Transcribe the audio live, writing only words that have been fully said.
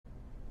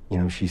You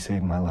know, she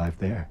saved my life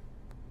there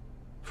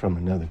from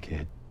another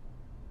kid.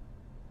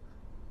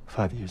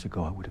 5 years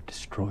ago, I would have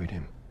destroyed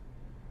him.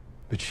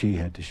 But she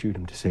had to shoot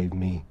him to save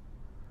me,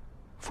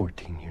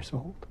 14 years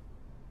old.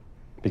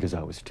 Because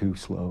I was too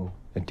slow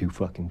and too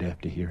fucking deaf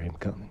to hear him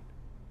coming.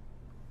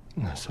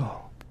 And that's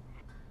all.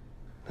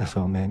 I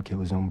saw a man kill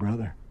his own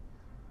brother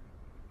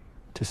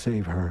to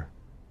save her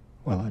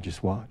while I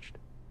just watched.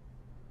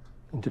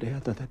 And today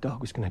I thought that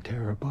dog was gonna tear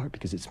her apart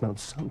because it smelled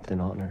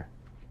something on her.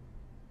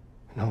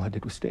 And all I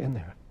did was stand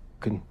there.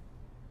 Couldn't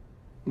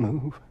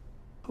move.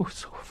 I was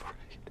so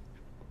afraid.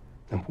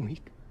 I'm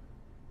weak.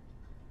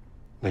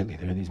 Lately,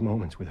 there are these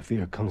moments where the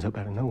fear comes up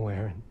out of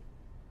nowhere and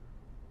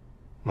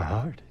my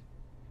heart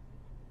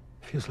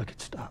feels like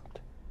it stopped.